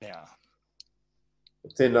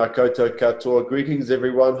Tēnā koutou katoa. Greetings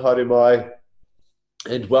everyone, haere mai,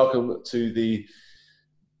 and welcome to the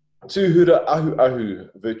Tuhura Ahu Ahu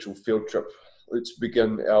virtual field trip. Let's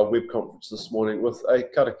begin our web conference this morning with a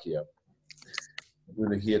karakia. We're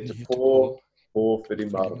going to hear te pō whiri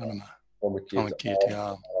marama.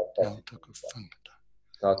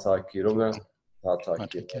 Tātai ki runga, tātai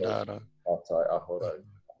ki raro, tātai ahorau.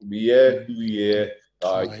 Huie,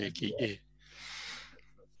 tai ki e.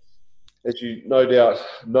 As you no doubt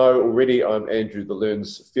know already, I'm Andrew, the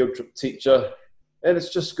Learns field trip teacher, and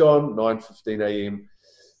it's just gone 9:15 a.m.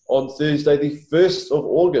 on Thursday, the 1st of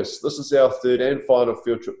August. This is our third and final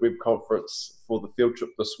field trip web conference for the field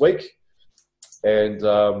trip this week. And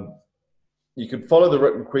you can follow the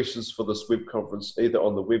written questions for this web conference either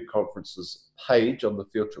on the web conferences page on the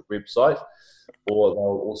field trip website, or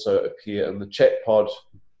they'll also appear in the chat pod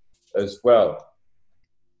as well.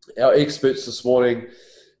 Our experts this morning,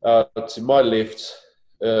 to my left,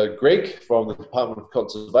 Greg from the Department of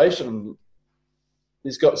Conservation.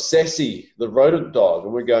 He's got Sassy, the rodent dog,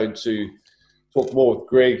 and we're going to talk more with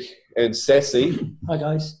Greg and Sassy. Hi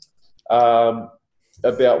guys.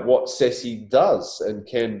 About what Sassy does and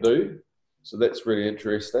can do. So that's really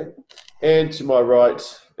interesting. And to my right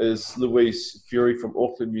is Louise Fury from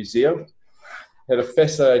Auckland Museum. Had a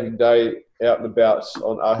fascinating day out and about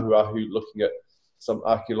on Ahu Ahu looking at some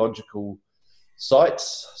archaeological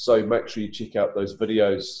sites. So make sure you check out those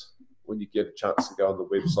videos when you get a chance to go on the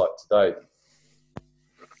website today.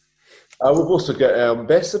 We've also got our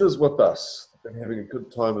ambassadors with us. Been having a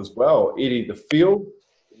good time as well. Eddie the Field,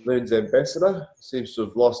 Learns ambassador, seems to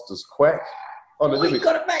have lost his quack. Oh, no, He's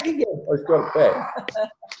got it back again. Oh, he's got it back.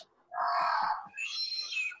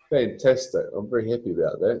 Fantastic. I'm very happy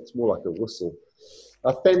about that. It's more like a whistle.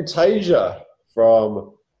 Fantasia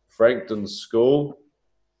from Frankton School.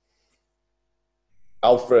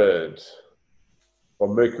 Alfred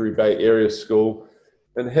from Mercury Bay Area School.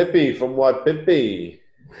 And Hippie from Waipipi.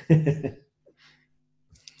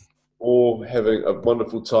 All having a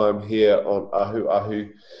wonderful time here on Ahu Ahu.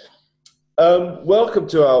 Welcome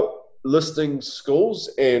to our listening schools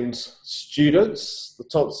and students, the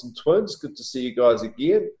Thompson Twins. Good to see you guys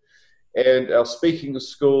again. And our speaking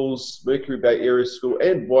schools, Mercury Bay Area School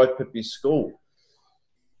and Waipipi School.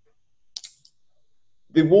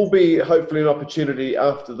 There will be hopefully an opportunity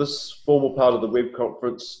after this formal part of the web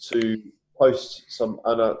conference to post some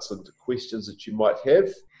unanswered questions that you might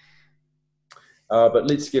have. But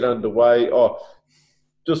let's get underway.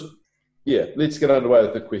 Let's get underway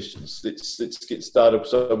with the questions. Let's get started.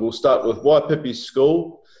 So we'll start with Waipipi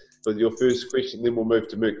School with your first question, then we'll move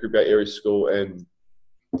to Mercury Bay Area School and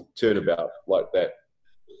turnabout like that.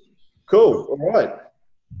 Cool. All right.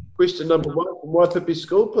 Question number 1 from Waipipi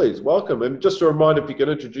School, please. Welcome. And just a reminder, if you can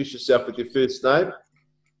introduce yourself with your first name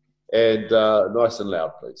and nice and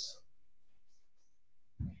loud, please.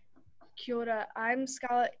 Kia ora, I'm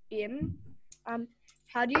Scarlett M.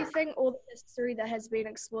 How do you think all the history that has been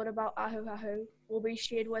explored about Ahu Ahu will be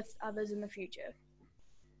shared with others in the future?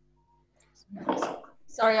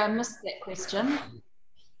 Sorry, I missed that question.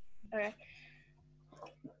 Okay.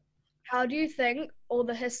 How do you think all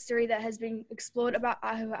the history that has been explored about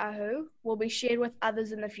Ahu Ahu will be shared with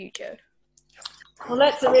others in the future? Well,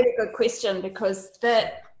 that's a really good question because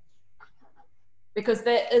that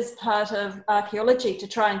is part of archaeology, to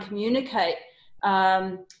try and communicate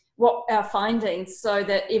what our findings, so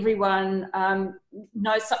that everyone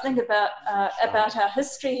knows something about our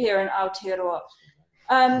history here in Aotearoa.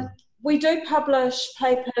 We do publish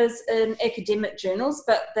papers in academic journals,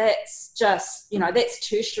 but that's just, that's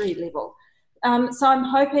tertiary level. So I'm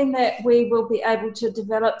hoping that we will be able to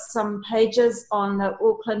develop some pages on the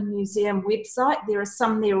Auckland Museum website. There are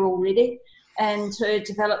some there already, and to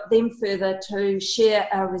develop them further to share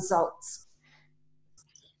our results.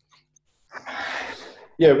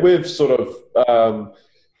 Yeah, we've sort of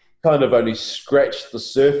kind of only scratched the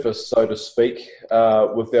surface, so to speak,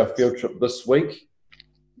 with our field trip this week.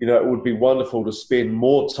 It would be wonderful to spend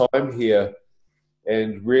more time here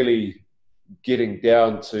and really getting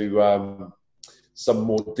down to some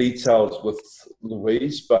more details with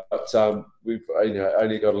Louise, but we've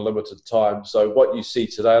only got a limited time. So what you see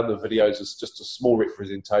today on the videos is just a small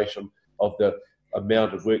representation of the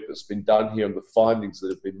amount of work that's been done here and the findings that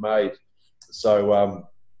have been made. So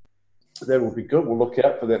that will be good. We'll look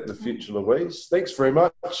out for that in the future, Louise. Thanks very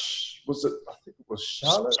much. I think it was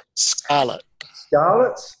Charlotte? Scarlett.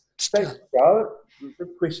 Scarlett. Thanks, Scarlett.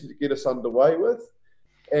 Good question to get us underway with.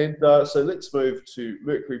 And so let's move to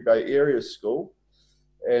Mercury Bay Area School.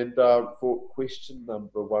 And for question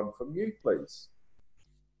number 1 from you, please.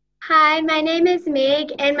 Hi, my name is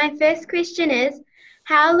Meg, and my first question is,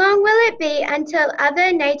 How long will it be until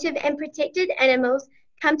other native and protected animals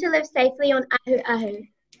come to live safely on Ahu Ahu?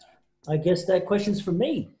 I guess that question's for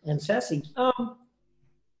me and Sassy.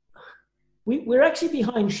 We're actually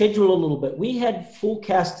behind schedule a little bit. We had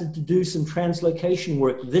forecasted to do some translocation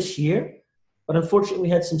work this year, but unfortunately we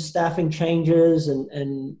had some staffing changes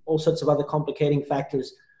and all sorts of other complicating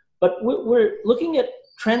factors. But we're looking at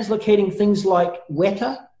translocating things like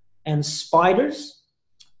weta and spiders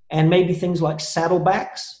and maybe things like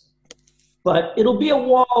saddlebacks. But it'll be a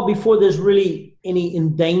while before there's really any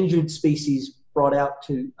endangered species brought out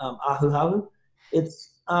to Ahu Ahu.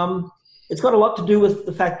 It's got a lot to do with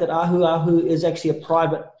the fact that Ahu Ahu is actually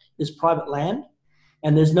private land,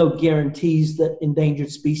 and there's no guarantees that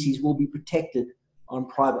endangered species will be protected on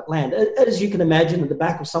private land. As you can imagine, at the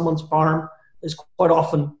back of someone's farm, there's quite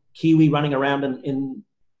often kiwi running around in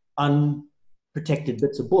unprotected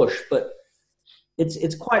bits of bush, but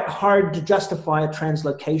it's quite hard to justify a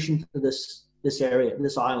translocation to this area,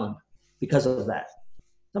 this island, because of that.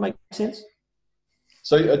 Does that make sense?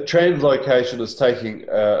 So a translocation is taking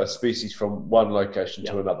a species from one location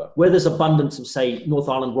to another. Where there's abundance of, say, North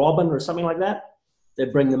Island robin or something like that, they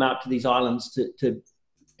bring them out to these islands to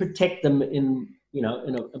protect them in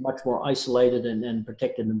a much more isolated and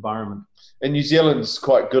protected environment. And New Zealand's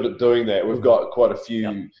quite good at doing that. We've got quite a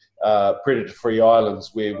few predator-free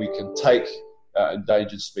islands where we can take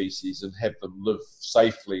endangered species and have them live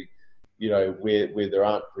safely, where there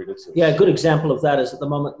aren't predators. Yeah, a good example of that is at the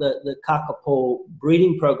moment the kakapo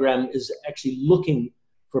breeding program is actually looking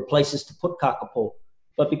for places to put kakapo.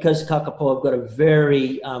 But because kakapo have got a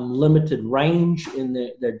very limited range in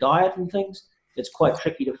their diet and things, it's quite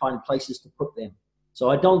tricky to find places to put them. So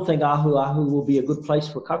I don't think Ahu Ahu will be a good place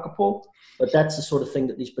for kakapo, but that's the sort of thing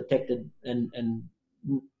that these protected and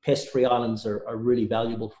pest-free islands are really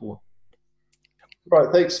valuable for.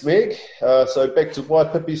 Right, thanks, Meg. So back to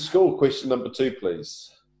Waipipi School. Question number 2,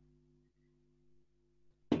 please.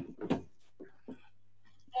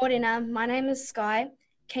 Morena, my name is Sky.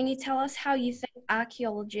 Can you tell us how you think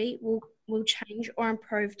archaeology will change or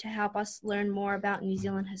improve to help us learn more about New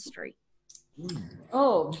Zealand history?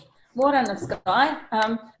 Oh, Morena, Sky.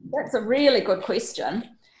 That's a really good question.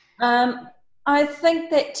 I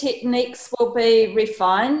think that techniques will be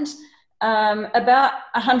refined. About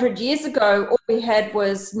 100 years ago, all we had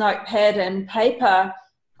was notepad and paper.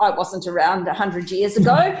 I wasn't around 100 years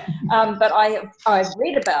ago, but I've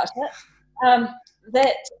read about it,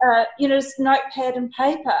 it's notepad and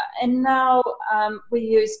paper. And now we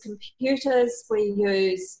use computers, we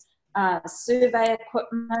use survey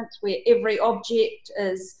equipment where every object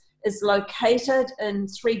is located in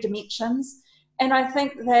 3 dimensions. And I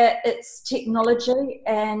think that it's technology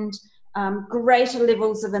and greater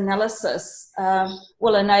levels of analysis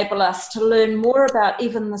will enable us to learn more about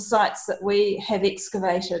even the sites that we have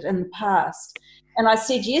excavated in the past. And I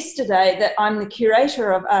said yesterday that I'm the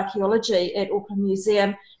curator of archaeology at Auckland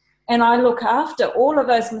Museum, and I look after all of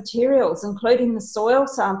those materials, including the soil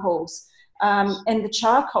samples and the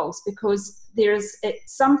charcoals, because there is, at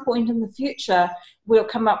some point in the future, we'll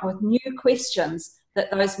come up with new questions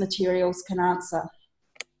that those materials can answer.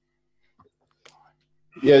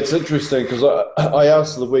 Yeah, it's interesting because I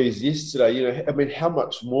asked Louise yesterday, how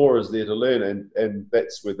much more is there to learn? And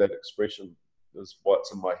that's where that expression is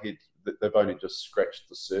what's in my head, that they've only just scratched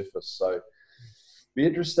the surface. So it'd be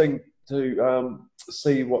interesting to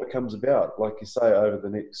see what comes about, like you say, over the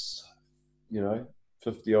next,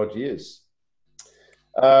 50 odd years.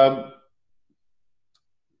 Back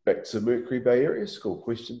to Mercury Bay Area School.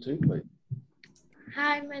 Question 2, please.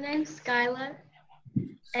 Hi, my name's Skylar,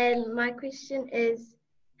 and my question is,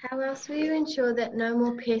 how else will you ensure that no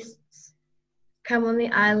more pests come on the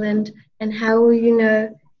island, and how will you know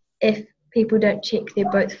if people don't check their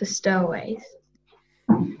boats for stowaways?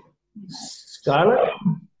 Skylar,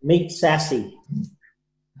 meet Sassy.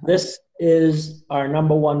 This is our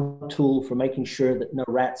 #1 tool for making sure that no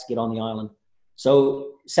rats get on the island.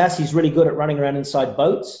 So Sassy's really good at running around inside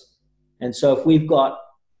boats. And so if we've got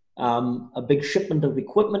a big shipment of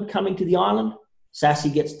equipment coming to the island, Sassy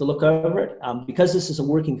gets to look over it. Because this is a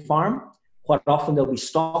working farm, quite often there'll be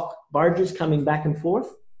stock barges coming back and forth.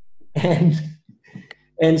 And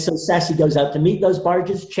so Sassy goes out to meet those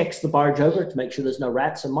barges, checks the barge over to make sure there's no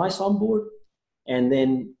rats and mice on board. And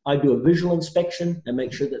then I do a visual inspection and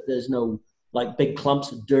make sure that there's no big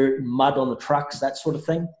clumps of dirt and mud on the trucks, that sort of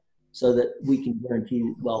thing, so that we can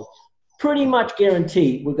pretty much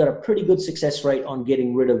guarantee we've got a pretty good success rate on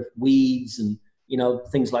getting rid of weeds and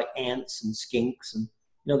things like ants and skinks, and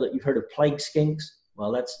that you've heard of plague skinks.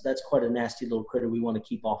 Well, that's quite a nasty little critter we want to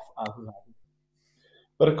keep off Ahu Ahu.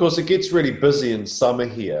 But of course, it gets really busy in summer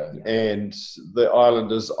here, and the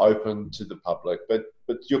island is open to the public. But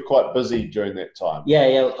you're quite busy during that time.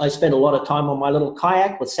 Yeah. I spend a lot of time on my little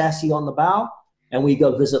kayak with Sassy on the bow, and we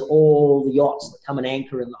go visit all the yachts that come and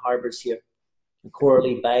anchor in the harbours here, in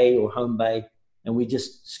Coralie Bay or Home Bay, and we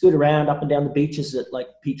just scoot around up and down the beaches at like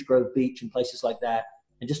Peach Grove Beach and places like that,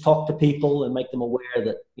 and just talk to people and make them aware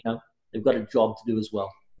that they've got a job to do as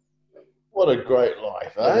well. What a great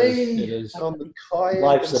life, eh? It is. On the kayak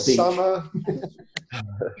Life's in a beach. summer.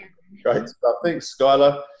 Great stuff. Thanks,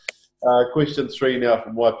 Skylar. Question 3 now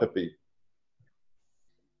from Waipipi.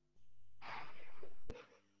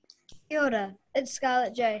 Kia ora, it's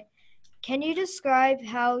Scarlett J. Can you describe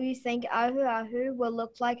how you think Ahuahu will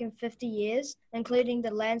look like in 50 years, including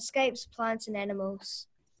the landscapes, plants, and animals?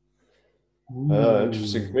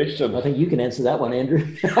 Interesting question. I think you can answer that one, Andrew.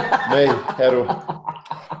 Me, how do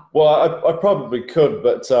Well, I probably could,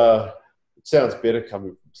 but it sounds better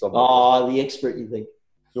coming from someone. Oh, the expert, you think? Do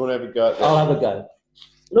you want to have a go at that? I'll have a go.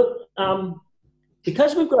 Look,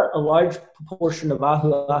 because we've got a large proportion of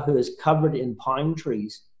Ahuahu is covered in pine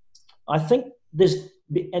trees, I think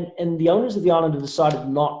and the owners of the island have decided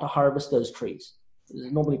not to harvest those trees.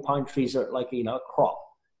 Normally pine trees are like, a crop.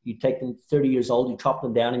 You take them 30 years old, you chop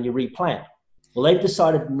them down and you replant. Well, they've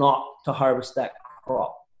decided not to harvest that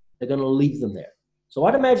crop. They're going to leave them there. So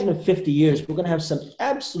I'd imagine in 50 years, we're going to have some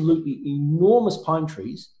absolutely enormous pine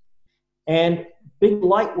trees, and big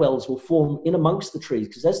light wells will form in amongst the trees,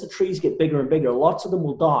 because as the trees get bigger and bigger, lots of them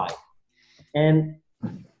will die. And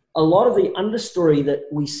a lot of the understory that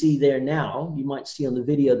we see there now, you might see on the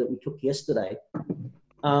video that we took yesterday,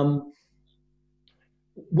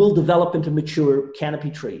 will develop into mature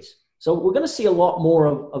canopy trees. So we're going to see a lot more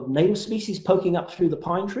of native species poking up through the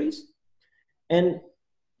pine trees. And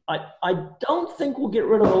I don't think we'll get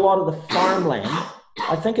rid of a lot of the farmland.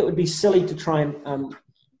 I think it would be silly to try and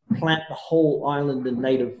plant the whole island in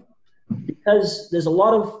native, because there's a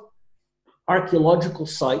lot of archaeological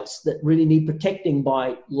sites that really need protecting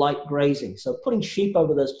by light grazing. So putting sheep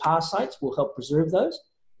over those pass sites will help preserve those,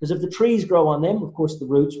 because if the trees grow on them, of course, the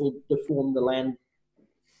roots will deform the land,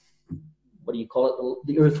 what do you call it,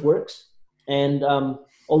 the earthworks, and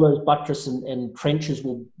all those buttresses and trenches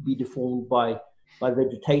will be deformed by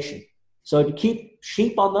vegetation. So to keep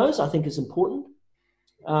sheep on those, I think, is important.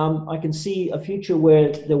 I can see a future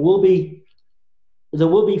where there will be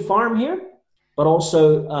farm here, but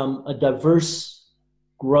also a diverse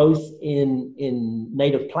growth in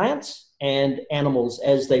native plants and animals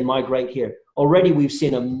as they migrate here. Already we've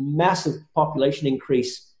seen a massive population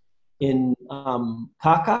increase in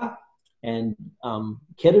kaka and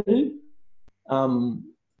kereru.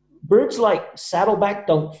 Birds like saddleback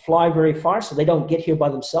don't fly very far, so they don't get here by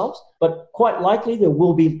themselves, but quite likely there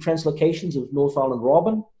will be translocations of North Island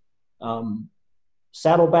robin,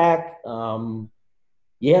 saddleback, some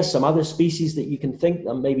other species that you can think,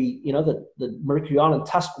 maybe, the Mercury Island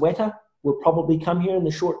tusk weta will probably come here in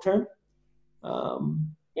the short term. It'll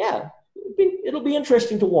be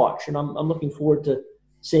interesting to watch, and I'm looking forward to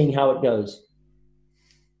seeing how it goes.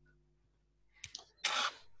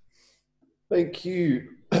 Thank you.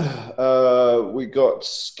 We got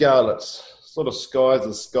Scarlett, sort of skies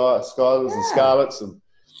and skylers and scarlets, and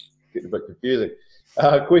getting a bit confusing.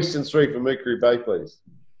 Question 3 for Mercury Bay, please.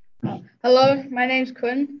 Hello, my name's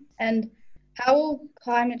Quinn, and how will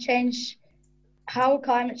climate change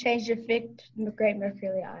affect the Great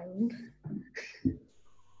Mercury Island?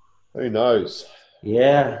 Who knows?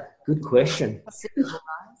 Yeah, good question.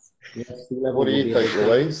 What do you think,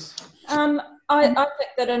 Louise? I think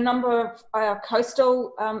that a number of our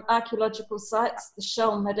coastal archaeological sites, the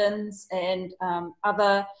shell middens and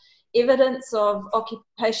other evidence of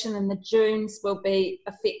occupation in the dunes will be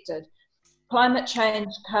affected. Climate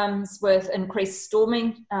change comes with increased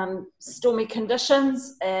stormy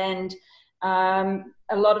conditions and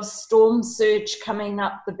a lot of storm surge coming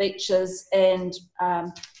up the beaches and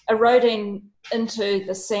eroding into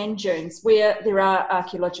the sand dunes where there are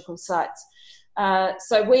archaeological sites.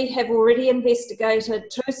 So we have already investigated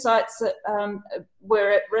 2 sites that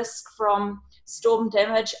were at risk from storm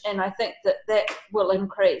damage, and I think that will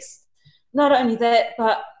increase. Not only that,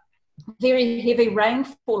 but very heavy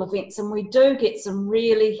rainfall events, and we do get some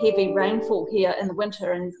really heavy rainfall here in the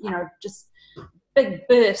winter, and just big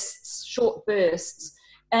bursts, short bursts.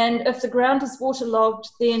 And if the ground is waterlogged,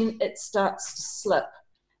 then it starts to slip,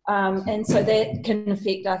 and so that can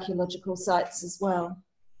affect archaeological sites as well.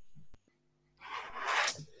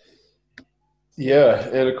 Yeah,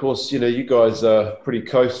 and of course, you guys are pretty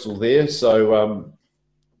coastal there, so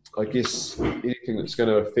I guess anything that's going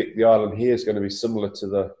to affect the island here is going to be similar to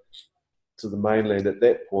the mainland at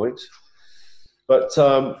that point. But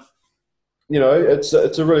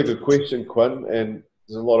it's a really good question, Quinn, and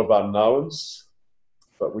there's a lot of unknowns.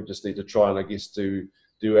 But we just need to try and, I guess, do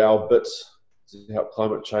our bit to help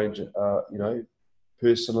climate change,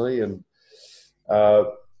 personally, and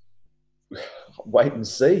wait and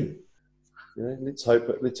see. Let's hope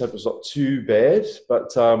it's not too bad,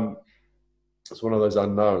 but it's one of those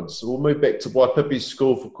unknowns. So we'll move back to Waipipi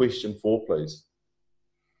School for question 4, please.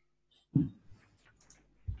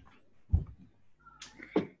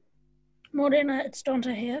 Morena, it's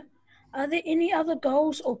Donta here. Are there any other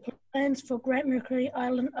goals or plans for Great Mercury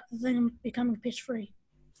Island other than becoming pest-free?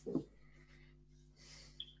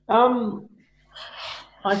 I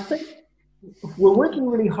think we're working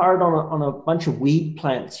really hard on a bunch of weed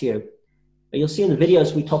plants here. You'll see in the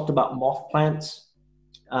videos we talked about moth plants.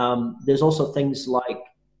 There's also things like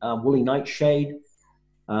woolly nightshade.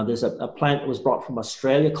 There's a plant that was brought from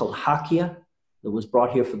Australia called Hakia that was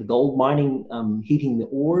brought here for the gold mining, heating the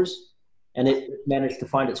ores, and it managed to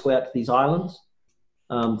find its way out to these islands.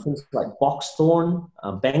 Things like boxthorn,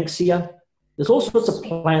 banksia. There's all sorts of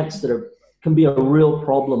plants that can be a real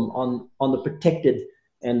problem on the protected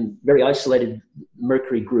and very isolated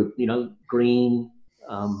mercury group. Green,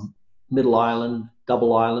 Middle Island,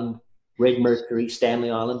 Double Island, Red Mercury,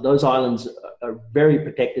 Stanley Island. Those islands are very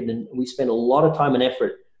protected, and we spend a lot of time and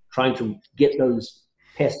effort trying to get those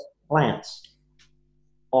pest plants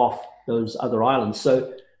off those other islands.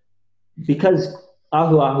 So because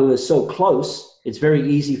Ahuahu is so close, it's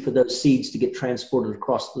very easy for those seeds to get transported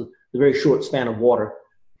across the very short span of water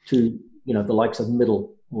to the likes of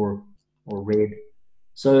Middle or Red.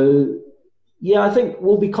 So yeah, I think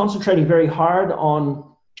we'll be concentrating very hard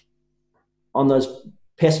on those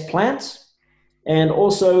pest plants, and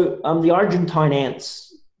also the Argentine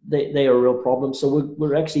ants. They are a real problem. So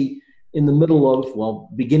we're actually in the middle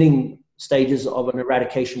of beginning stages of an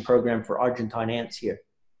eradication program for Argentine ants here.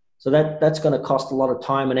 So that's going to cost a lot of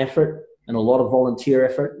time and effort and a lot of volunteer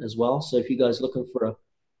effort as well. So if you guys are looking for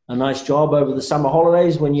a nice job over the summer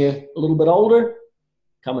holidays when you're a little bit older,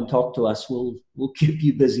 come and talk to us. We'll keep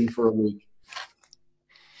you busy for a week.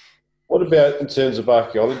 What about in terms of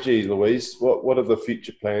archaeology, Louise? What are the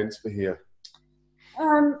future plans for here?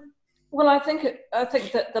 Well, I think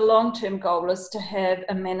that the long-term goal is to have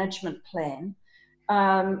a management plan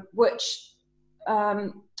which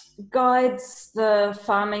guides the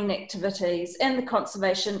farming activities and the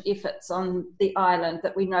conservation efforts on the island,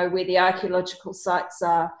 that we know where the archaeological sites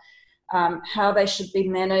are, how they should be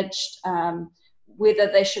managed,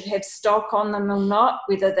 whether they should have stock on them or not,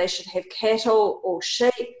 whether they should have cattle or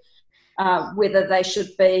sheep, whether they should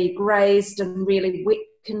be grazed in really wet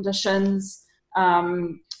conditions.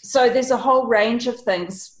 So there's a whole range of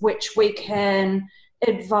things which we can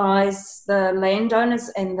advise the landowners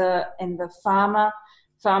and the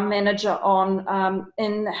farm manager on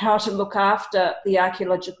in how to look after the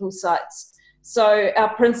archaeological sites. So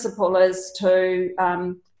our principle is to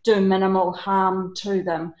do minimal harm to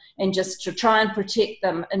them and just to try and protect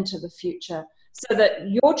them into the future, so that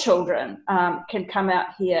your children can come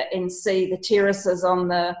out here and see the terraces on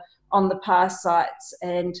the past sites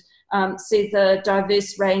and see the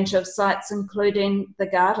diverse range of sites, including the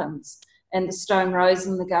gardens and the stone rows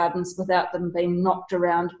in the gardens, without them being knocked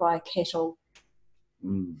around by cattle.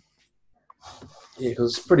 Yeah,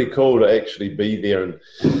 because it's pretty cool to actually be there and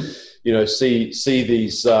see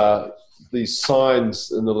these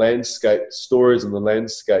signs in the landscape, stories in the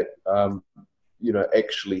landscape.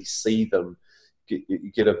 Actually see them.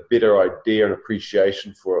 You get a better idea and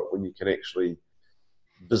appreciation for it when you can actually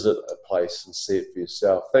visit a place and see it for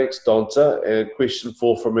yourself. Thanks, Donta. And question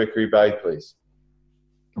 4 from Mercury Bay, please.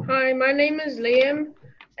 Hi, my name is Liam,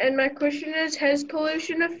 and my question is, has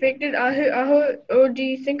pollution affected Ahuahu, or do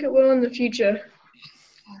you think it will in the future?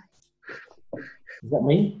 Is that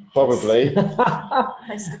me? Probably.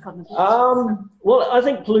 Well, I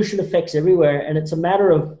think pollution affects everywhere, and it's a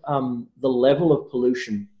matter of the level of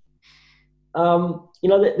pollution.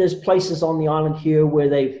 There's places on the island here where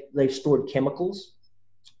they've stored chemicals,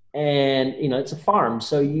 and it's a farm,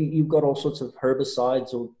 so you've got all sorts of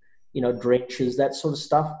herbicides or drenches, that sort of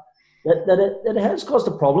stuff. That has caused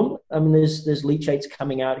a problem. I mean, there's leachates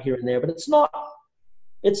coming out here and there, but it's not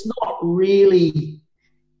really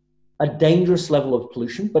a dangerous level of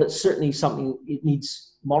pollution, but it's certainly something it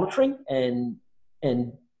needs monitoring, and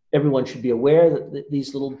everyone should be aware that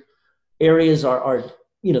these little areas are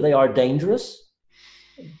they are dangerous.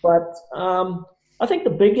 But I think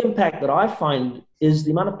the big impact that I find is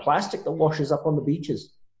the amount of plastic that washes up on the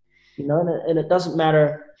beaches, and it doesn't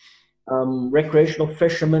matter recreational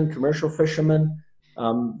fishermen, commercial fishermen,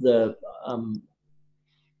 the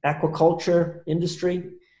aquaculture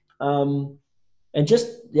industry. and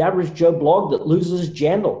just the average Joe Blogg that loses his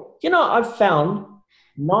jandal. You know, I've found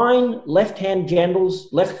 9 left-hand jandals,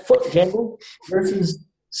 left foot jandals versus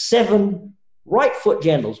 7 right foot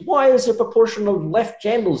jandals. Why is the proportion of left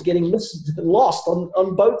jandals getting lost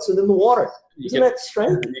on boats and in the water? Isn't that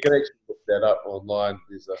strange? You can actually look that up online.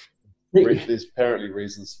 There's apparently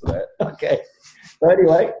reasons for that. Okay. So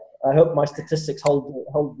anyway, I hope my statistics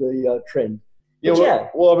hold the trend. Yeah,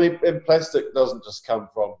 well, I mean, and plastic doesn't just come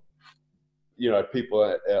from, people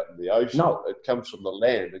out in the ocean. No. It comes from the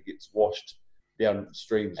land. It gets washed down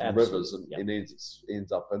streams and rivers and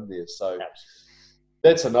ends up in there. So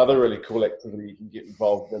that's another really cool activity you can get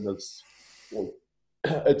involved in.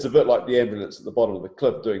 It's a bit like the ambulance at the bottom of the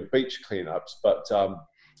cliff doing beach cleanups, but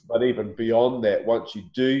even beyond that, once you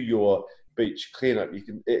do your beach cleanup, you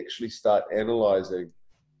can actually start analysing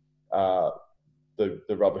the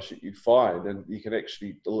rubbish that you find, and you can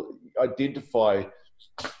actually identify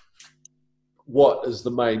what is the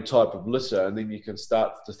main type of litter, and then you can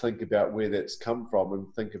start to think about where that's come from and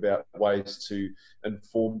think about ways to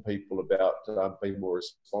inform people about being more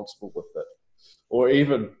responsible with it, or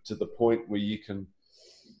even to the point where you can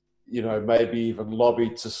maybe even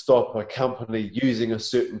lobby to stop a company using a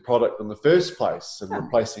certain product in the first place and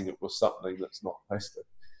replacing it with something that's not plastic.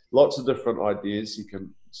 Lots of different ideas. You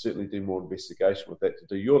can certainly do more investigation with that to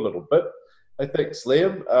do your little bit. Hey, thanks,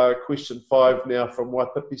 Liam. Question 5 now from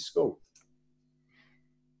Waipipi School.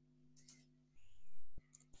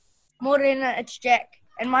 Morena, it's Jack.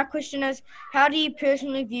 And my question is, how do you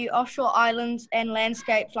personally view offshore islands and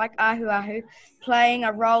landscapes like Ahuahu playing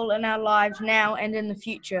a role in our lives now and in the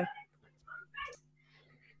future?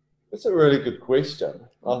 That's a really good question.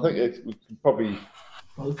 I think we can probably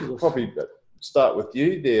start with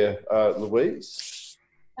you there, Louise.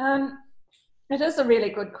 It is a really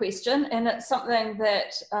good question, and it's something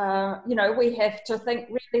that we have to think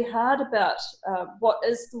really hard about. What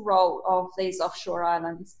is the role of these offshore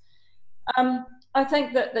islands? I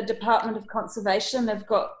think that the Department of Conservation have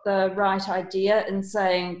got the right idea in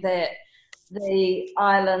saying that the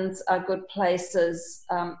islands are good places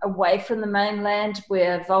away from the mainland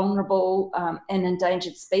where vulnerable and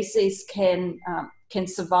endangered species can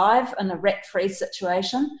survive in a rat-free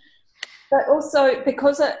situation. But also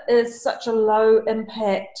because it is such a low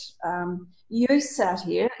impact use out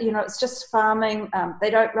here, it's just farming. They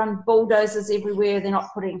don't run bulldozers everywhere. They're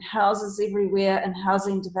not putting houses everywhere and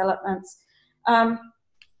housing developments.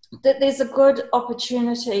 That there's a good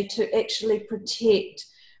opportunity to actually protect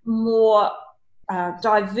more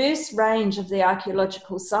diverse range of the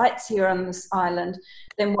archaeological sites here on this island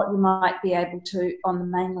than what you might be able to on the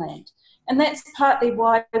mainland. And that's partly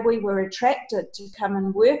why we were attracted to come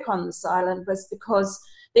and work on this island, was because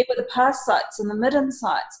there were the past sites and the midden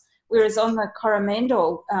sites, whereas on the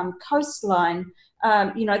Coromandel coastline,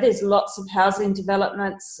 there's lots of housing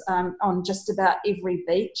developments on just about every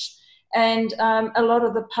beach. And a lot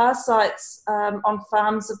of the past sites on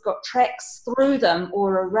farms have got tracks through them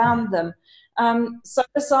or around them. So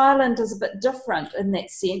this island is a bit different in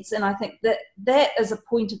that sense, and I think that is a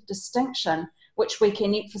point of distinction which we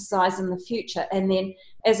can emphasise in the future. And then,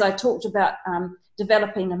 as I talked about,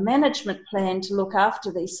 developing a management plan to look after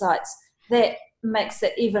these sites, that makes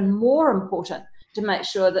it even more important to make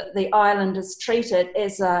sure that the island is treated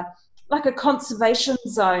as like a conservation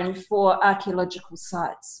zone for archaeological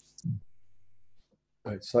sites.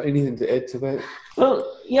 Right, so anything to add to that?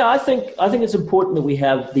 Well, yeah, I think it's important that we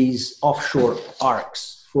have these offshore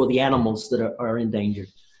arcs for the animals that are endangered,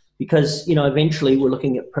 because eventually we're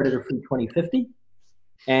looking at predator-free 2050,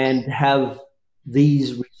 and have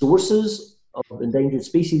these resources of endangered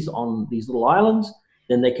species on these little islands,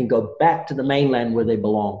 then they can go back to the mainland where they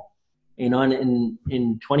belong. In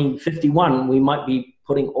 2051, we might be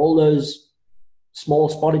putting all those small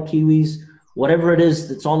spotted kiwis, whatever it is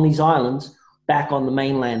that's on these islands, back on the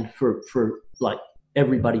mainland for like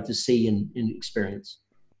everybody to see and experience.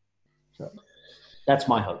 So that's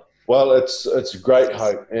my hope. Well, it's a great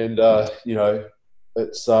hope, and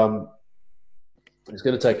it's going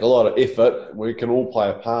to take a lot of effort. We can all play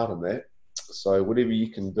a part in that. So whatever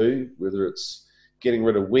you can do, whether it's getting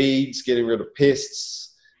rid of weeds, getting rid of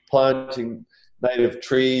pests, planting native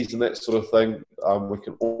trees and that sort of thing, we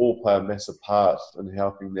can all play a massive part in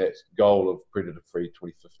helping that goal of predator-free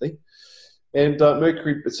 2050. And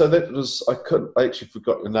Mercury, so that was, I actually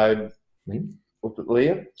forgot your name. Was it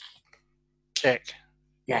Liam? Jack.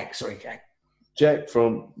 Jack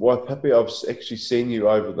from Waipipi. I've actually seen you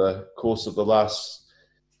over the course of the last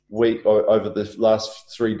week, or over the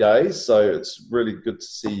last 3 days. So it's really good to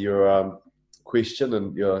see your question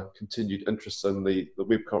and your continued interest in the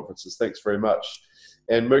web conferences. Thanks very much.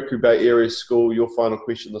 And Mercury Bay Area School, your final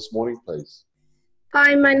question this morning, please.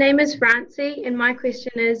 Hi, my name is Francie, and my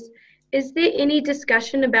question is there any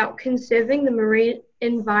discussion about conserving the marine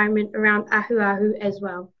environment around Ahuahu as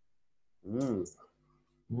well?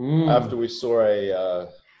 After we saw a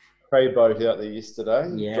prey boat out there yesterday,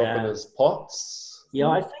 Yeah. dropping his pots. Yeah,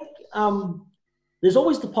 I think there's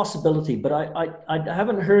always the possibility, but I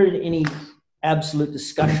haven't heard any absolute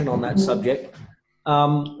discussion on that subject.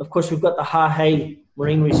 Of course, we've got the Hahei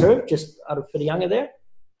Marine Reserve just out of Whitianga there.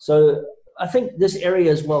 So I think this area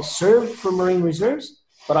is well served for marine reserves,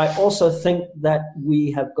 but I also think that we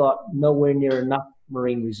have got nowhere near enough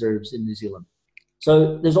marine reserves in New Zealand.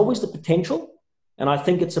 So there's always the potential, and I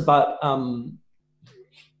think it's about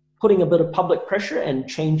putting a bit of public pressure and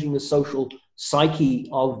changing the social psyche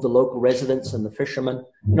of the local residents and the fishermen,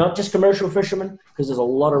 not just commercial fishermen, because there's a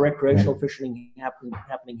lot of recreational fishing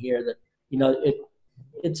happening here that, you know,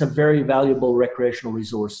 it's a very valuable recreational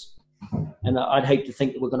resource. And I'd hate to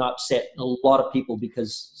think that we're going to upset a lot of people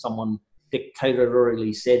because someone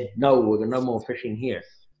dictatorially said, no, we're going to no more fishing here.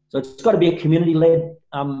 So it's got to be a community-led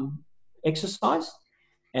exercise,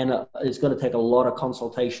 and it's going to take a lot of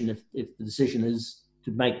consultation if the decision is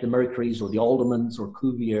to make the Mercuries or the Aldermans or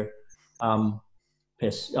Cuvier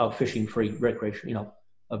fishing-free recreation, you know,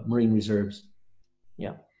 of marine reserves.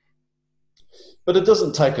 Yeah. But it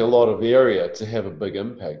doesn't take a lot of area to have a big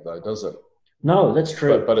impact, though, does it? No, that's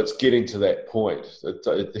true. But it's getting to that point.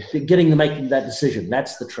 Getting to making that decision,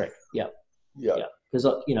 that's the trick. Yeah. Yeah. Because,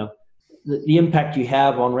 you know, the impact you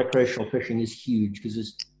have on recreational fishing is huge because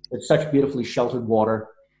it's such beautifully sheltered water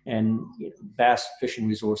and, you know, vast fishing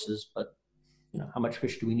resources. But, you know, how much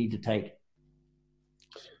fish do we need to take?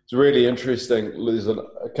 It's really interesting. There's a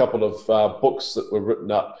couple of books that were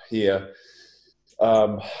written up here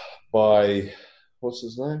by, what's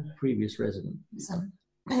his name? Previous resident.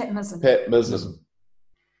 Pat Mizzen. Pat Mizzen.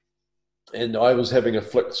 And I was having a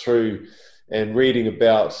flick through and reading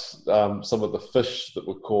about some of the fish that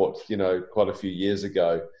were caught, you know, quite a few years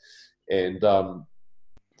ago. And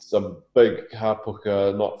some big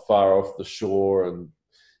hapuka not far off the shore and,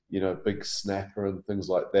 you know, big snapper and things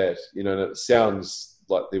like that. You know, and it sounds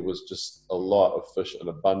like there was just a lot of fish in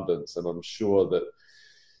abundance. And I'm sure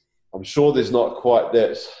there's not quite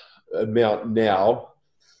that amount now.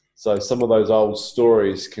 So some of those old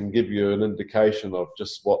stories can give you an indication of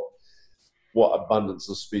just what abundance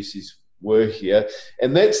of species were here.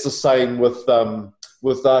 And that's the same with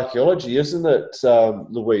archaeology, isn't it,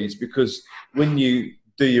 Louise? Because when you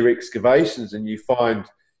do your excavations and you find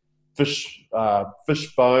fish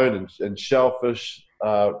bone and shellfish,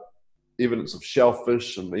 evidence of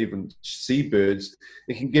shellfish and even seabirds,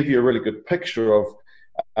 it can give you a really good picture of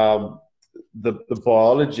the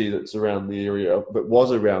biology that's around the area, but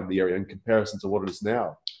was around the area in comparison to what it is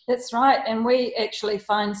now. That's right, and we actually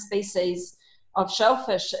find species of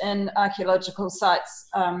shellfish in archaeological sites,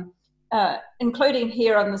 including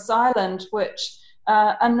here on this island, which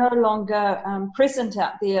are no longer present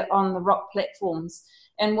out there on the rock platforms.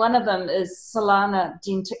 And one of them is Solana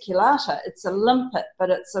denticulata. It's a limpet, but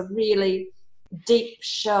it's a really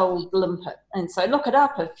deep-shelled limpet. And so look it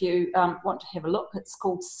up if you want to have a look. It's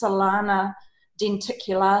called Solana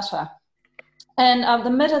denticulata. And the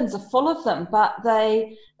middens are full of them, but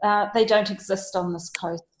they don't exist on this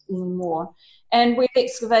coast anymore. And we've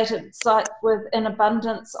excavated sites with an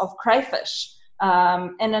abundance of crayfish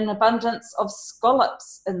and an abundance of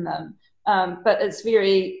scallops in them. But it's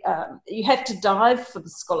very, you have to dive for the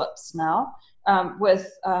scallops now with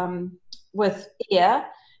air,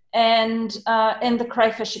 and the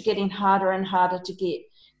crayfish are getting harder and harder to get.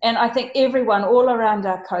 And I think everyone all around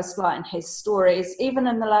our coastline has stories, even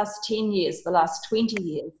in the last 10 years, the last 20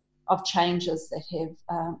 years, of changes that have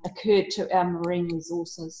occurred to our marine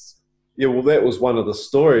resources. Yeah, well, that was one of the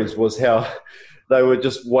stories, was how they were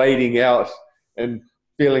just wading out and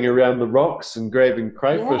feeling around the rocks and grabbing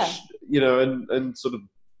crayfish, you know, in sort of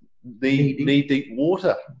knee-deep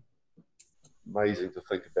water. Amazing to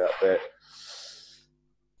think about that.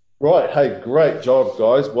 Right, hey, great job,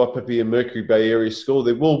 guys. Waipipi and Mercury Bay Area School.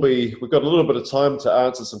 We've got a little bit of time to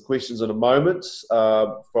answer some questions in a moment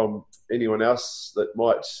from anyone else that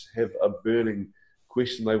might have a burning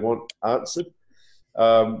question they want answered.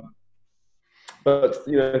 But,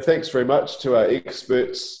 you know, thanks very much to our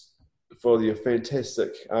experts for your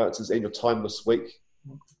fantastic answers and your time this week.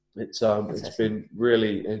 It's been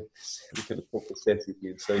really, we're going to talk to Sassy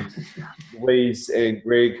again soon. Louise and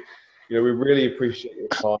Greg, you know, we really appreciate your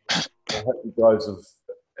time. I hope you guys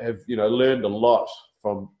have you know, learned a lot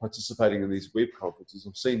from participating in these web conferences.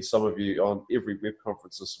 I've seen some of you on every web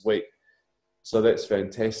conference this week, so that's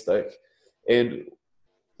fantastic. And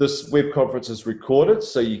This web conference is recorded,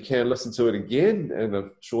 so you can listen to it again, and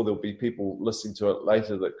I'm sure there'll be people listening to it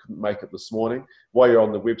later that couldn't make it this morning. While you're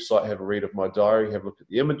on the website, have a read of my diary, have a look at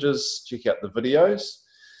the images, check out the videos.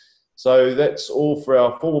 So that's all for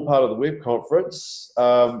our formal part of the web conference.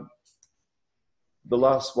 The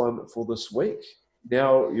last one for this week.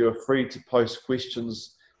 Now you're free to post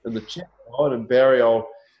questions in the chat line, and Barry, I'll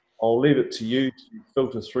leave it to you to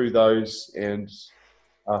filter through those and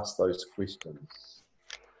ask those questions.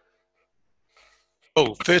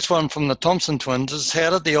 Oh, first one from the Thompson twins is,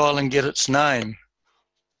 how did the island get its name?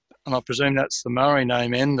 And I presume that's the Maori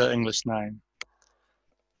name and the English name.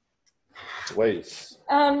 Please.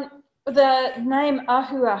 The name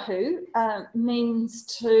Ahuahu means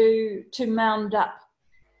to mound up.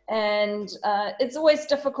 And it's always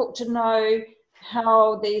difficult to know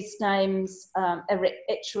how these names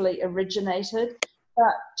actually originated.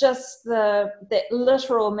 But just that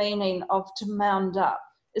literal meaning of to mound up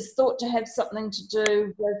is thought to have something to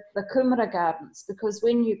do with the kumara gardens, because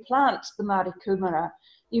when you plant the Māori kumara,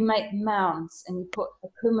 you make mounds and you put the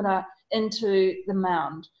kumara into the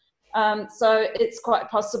mound. So it's quite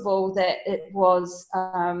possible that it was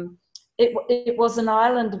an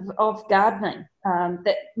island of gardening.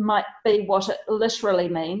 That might be what it literally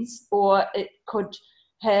means, or it could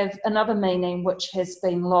have another meaning which has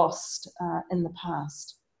been lost in the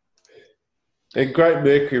past. And Great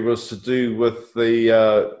Mercury was to do with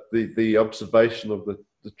the observation of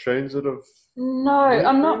the transit of... No, Mercury?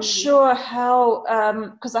 I'm not sure how,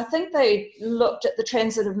 because I think they looked at the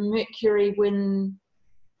transit of Mercury when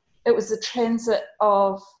it was the transit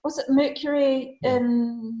of, was it Mercury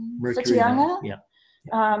in Whitianga?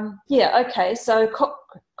 Yeah. Okay, so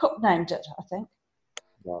Cook named it, I think.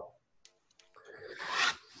 Wow.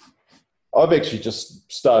 I've actually just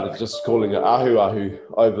started calling it Ahuahu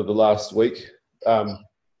over the last week. I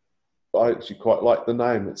actually quite like the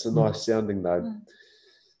name. It's a nice sounding name.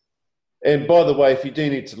 And by the way, if you do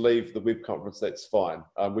need to leave the web conference, that's fine.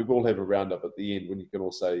 We will have a roundup at the end when you can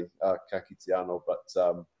all say ka kite anō, but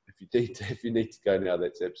if you need to go now,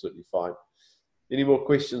 that's absolutely fine. Any more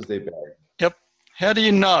questions there, Barry? Yep. How do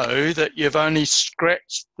you know that you've only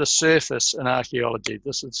scratched the surface in archaeology?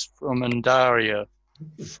 This is from Indaria,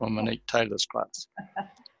 from Monique Taylor's class.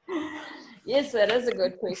 Yes, that is a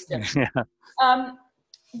good question.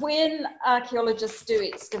 When archaeologists do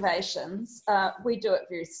excavations, we do it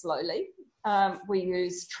very slowly. We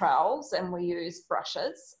use trowels and we use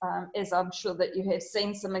brushes, as I'm sure that you have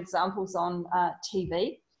seen some examples on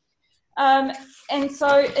TV. And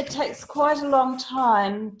so it takes quite a long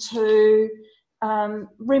time to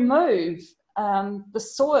remove the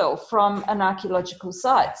soil from an archaeological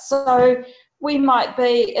site. So we might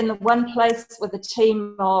be in the one place with a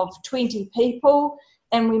team of 20 people,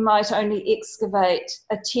 and we might only excavate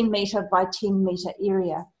a 10 metre by 10 metre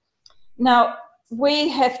area. Now, we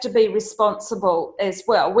have to be responsible as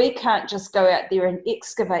well. We can't just go out there and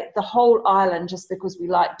excavate the whole island just because we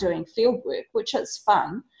like doing field work, which is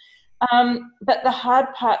fun. But the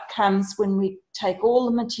hard part comes when we take all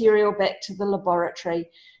the material back to the laboratory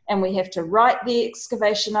and we have to write the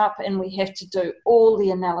excavation up and we have to do all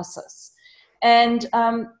the analysis. And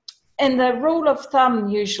the rule of thumb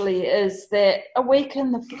usually is that a week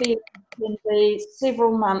in the field can be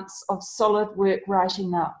several months of solid work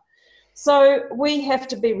writing up. So we have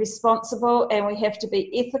to be responsible and we have to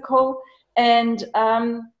be ethical, and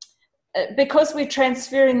because we're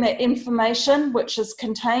transferring that information which is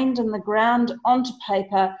contained in the ground onto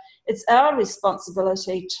paper, it's our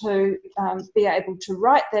responsibility to be able to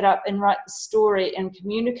write that up and write the story and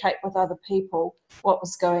communicate with other people what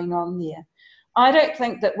was going on there. I don't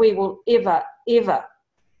think that we will ever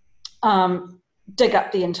dig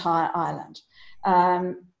up the entire island.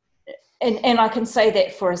 And I can say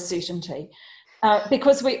that for a certainty,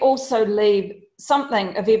 because we also leave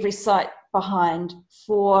something of every site behind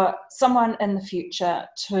for someone in the future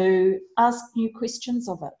to ask new questions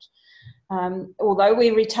of it. Although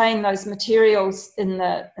we retain those materials in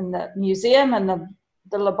the museum and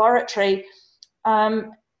the laboratory,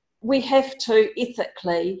 we have to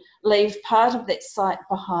ethically leave part of that site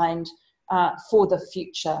behind for the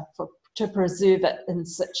future, to preserve it in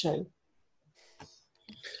situ.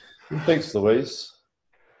 Thanks, Louise.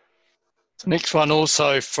 The next one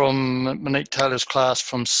also from Monique Taylor's class,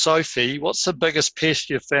 from Sophie. What's the biggest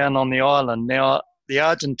pest you've found on the island? Now, the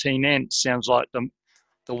Argentine ant sounds like the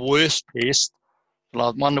worst pest, but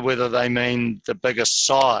I wonder whether they mean the biggest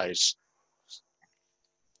size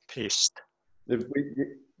pest.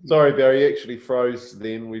 Sorry, Barry, you actually froze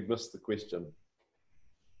then. We missed the question.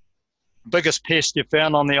 Biggest pest you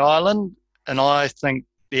found on the island, and I think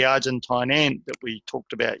the Argentine ant that we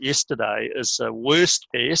talked about yesterday is the worst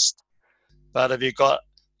pest, but have you got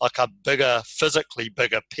like a physically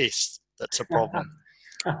bigger pest that's a problem?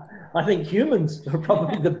 I think humans are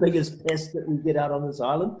probably the biggest pest that we get out on this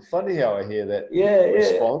island. Funny how I hear that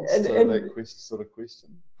response to that sort of question.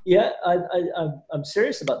 Yeah, I'm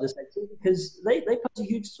serious about this actually, because they pose a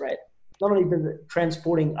huge threat. Not only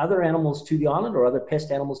transporting other animals to the island or other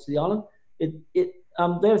pest animals to the island,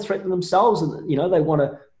 they're threatening themselves, and they want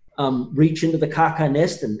to reach into the kaka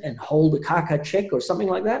nest and hold a kaka chick or something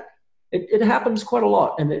like that. It happens quite a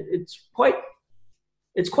lot, and it's quite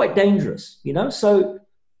dangerous, So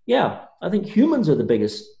yeah, I think humans are the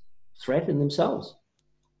biggest threat in themselves.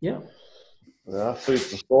 Yeah. Food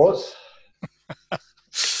for thought.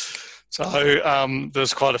 So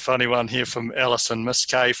there's quite a funny one here from Alison Miss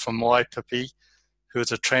K from Waipipi, who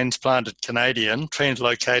is a translocated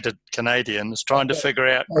Canadian, is trying to figure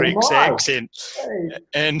out Greg's accent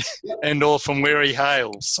and or from where he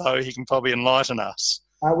hails, so he can probably enlighten us.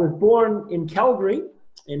 I was born in Calgary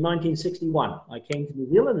in 1961. I came to New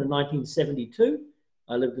Zealand in 1972.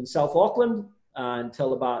 I lived in South Auckland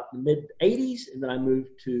until about the mid-'80s, and then I moved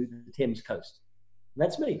to the Thames coast. And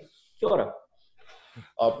that's me. Kia ora.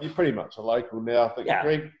 You're pretty much a local now, I think,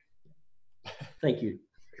 Greg. Thank you.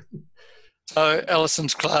 So,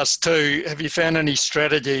 Alison's class 2, have you found any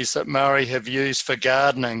strategies that Maori have used for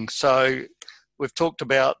gardening? So, we've talked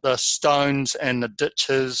about the stones and the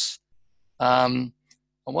ditches. I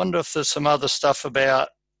wonder if there's some other stuff about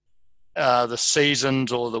the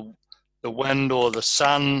seasons or the wind or the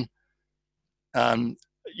sun.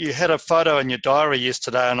 You had a photo in your diary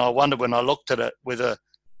yesterday, and I wondered when I looked at it whether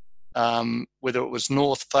it was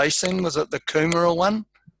north facing. Was it the Coomera one?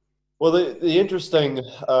 Well, the interesting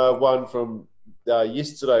one from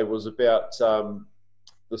yesterday was about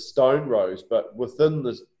the stone rows, but within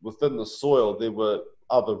the soil there were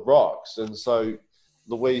other rocks, and so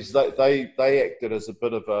Louise, they acted as a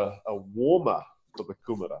bit of a warmer for the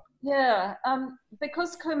kumara. Yeah,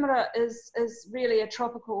 because kumara is really a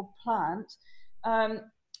tropical plant.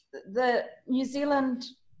 The New Zealand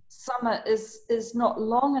summer is not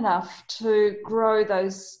long enough to grow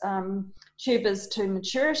those tubers to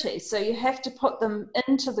maturity, so you have to put them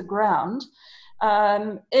into the ground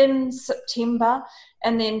in September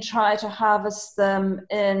and then try to harvest them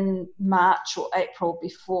in March or April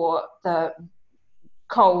before the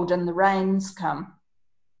cold and the rains come.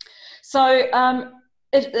 So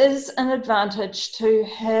it is an advantage to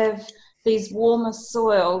have these warmer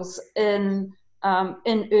soils in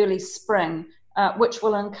early spring, which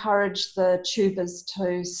will encourage the tubers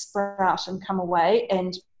to sprout and come away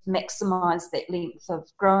and maximise that length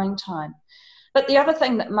of growing time. But the other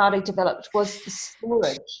thing that Māori developed was the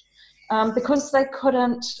storage. Because they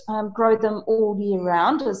couldn't grow them all year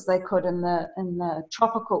round as they could in the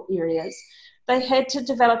tropical areas, they had to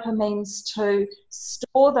develop a means to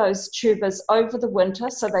store those tubers over the winter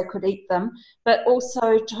so they could eat them, but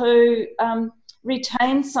also to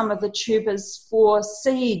retain some of the tubers for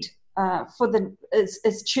seed,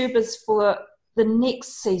 as tubers for the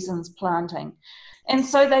next season's planting. And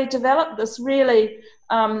so they developed this really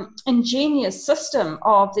ingenious system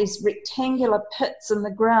of these rectangular pits in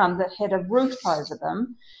the ground that had a roof over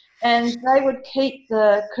them, and they would keep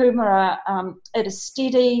the kumara at a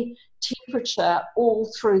steady temperature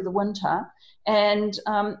all through the winter, and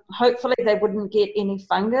hopefully they wouldn't get any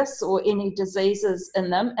fungus or any diseases in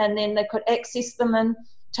them, and then they could access them and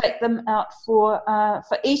take them out for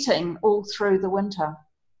eating all through the winter.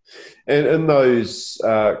 And in those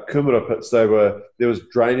kumara pits, there was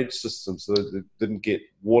drainage systems, so they didn't get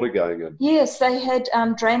water going in. Yes, they had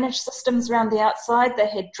drainage systems around the outside. They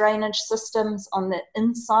had drainage systems on the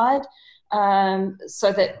inside,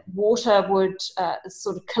 so that water would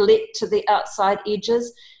sort of collect to the outside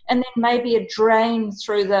edges, and then maybe a drain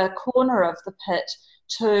through the corner of the pit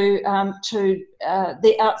to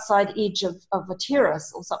the outside edge of a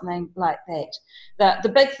terrace or something like that. The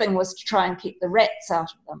big thing was to try and keep the rats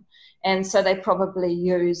out of them, and so they probably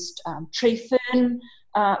used tree fern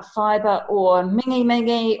fibre or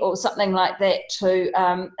mingi or something like that to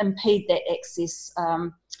impede that access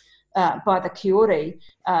by the kiori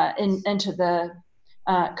into the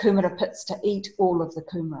kumara pits to eat all of the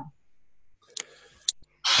kumara.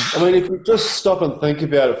 I mean, if we just stop and think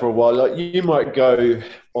about it for a while, like you might go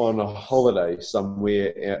on a holiday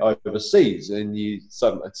somewhere overseas, and it's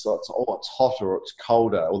hotter or it's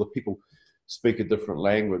colder, or the people speak a different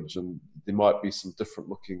language, and there might be some different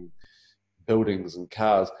looking buildings and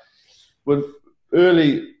cars. When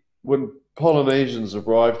Polynesians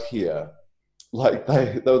arrived here, like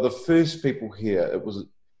they were the first people here. It was,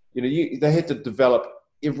 they had to develop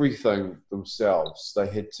everything themselves. They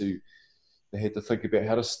had to think about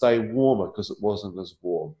how to stay warmer because it wasn't as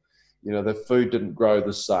warm. You know, their food didn't grow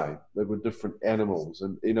the same. They were different animals,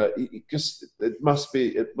 and you know,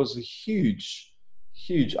 it was a huge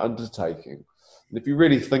undertaking. And if you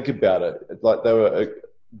really think about it, like they were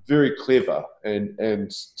very clever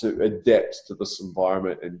and to adapt to this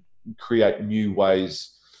environment and create new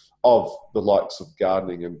ways of the likes of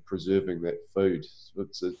gardening and preserving that food.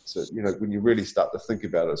 It's you know, when you really start to think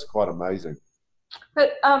about it, it's quite amazing.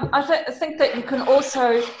 But I think that you can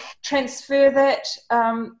also transfer that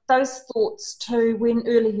those thoughts to when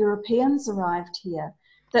early Europeans arrived here,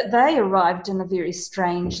 that they arrived in a very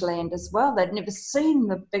strange land as well. They'd never seen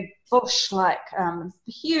the big bush like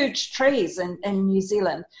huge trees in New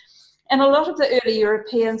Zealand. And a lot of the early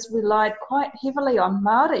Europeans relied quite heavily on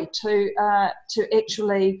Māori to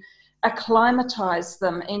actually acclimatise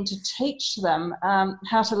them and to teach them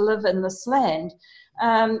how to live in this land.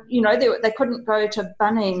 You know, they couldn't go to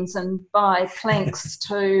Bunnings and buy planks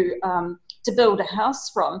to build a house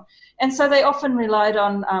from, and so they often relied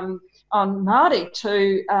on Māori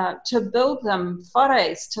to build them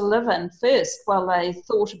whares to live in first, while they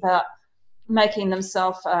thought about making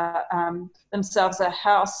themselves a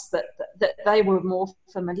house that they were more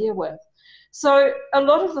familiar with. So a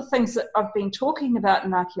lot of the things that I've been talking about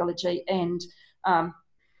in archaeology and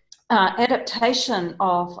adaptation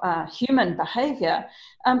of human behaviour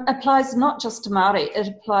applies not just to Māori, it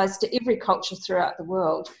applies to every culture throughout the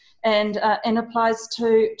world, and applies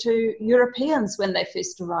to Europeans when they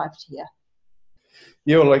first arrived here.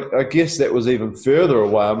 Yeah, well, I guess that was even further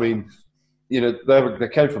away. I mean, you know, they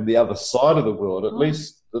came from the other side of the world. At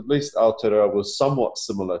least Aotearoa was somewhat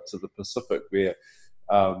similar to the Pacific, where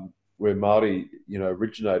Māori, you know,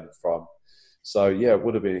 originated from. So yeah, it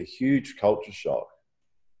would have been a huge culture shock.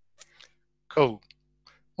 Cool.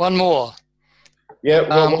 One more. Yeah,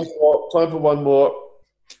 one more. Time for one more.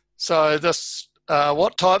 So this,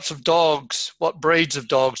 what types of dogs, what breeds of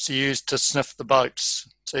dogs do you use to sniff the boats?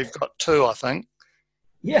 So you've got two, I think.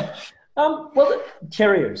 Yeah. Well,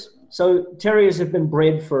 terriers. So terriers have been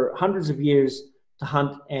bred for hundreds of years to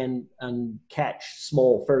hunt and catch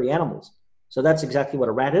small furry animals. So that's exactly what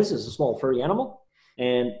a rat is a small furry animal.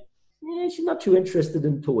 And she's not too interested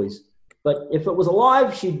in toys. But if it was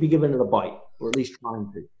alive, she'd be giving it a bite, or at least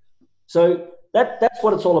trying to. So that's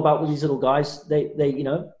what it's all about with these little guys. They you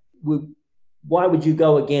know, why would you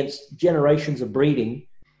go against generations of breeding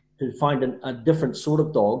to find a different sort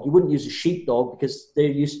of dog? You wouldn't use a sheep dog because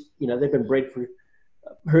they've been bred for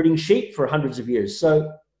herding sheep for hundreds of years.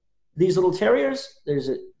 So these little terriers, there's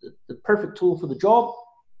the perfect tool for the job,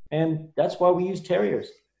 and that's why we use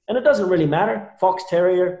terriers. And it doesn't really matter. Fox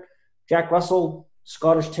terrier, Jack Russell,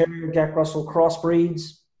 Scottish terrier, Jack Russell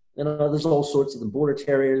crossbreeds. You know, there's all sorts of them. Border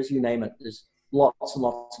terriers, you name it. There's lots and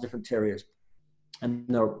lots of different terriers, and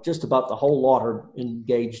they're just about the whole lot are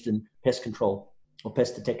engaged in pest control or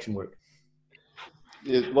pest detection work.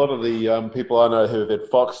 Yeah, a lot of the people I know who have had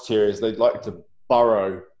fox terriers, they'd like to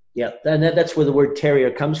burrow. Yeah, and that's where the word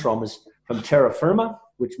terrier comes from, is from terra firma,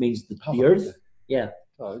 which means the earth. Yeah.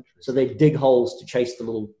 Oh, so they dig holes to chase the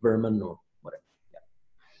little vermin or whatever. Yeah.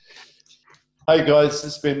 Hey guys,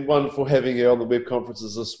 it's been wonderful having you on the web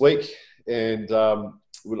conferences this week, and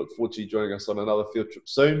we look forward to you joining us on another field trip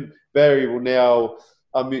soon. Barry will now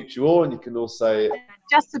unmute you all, and you can all say...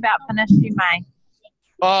 Just about finished, you may.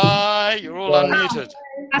 Bye, you're all unmuted.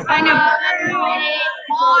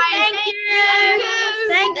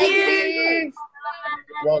 Thank you.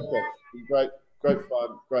 Welcome. Great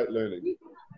fun, great learning.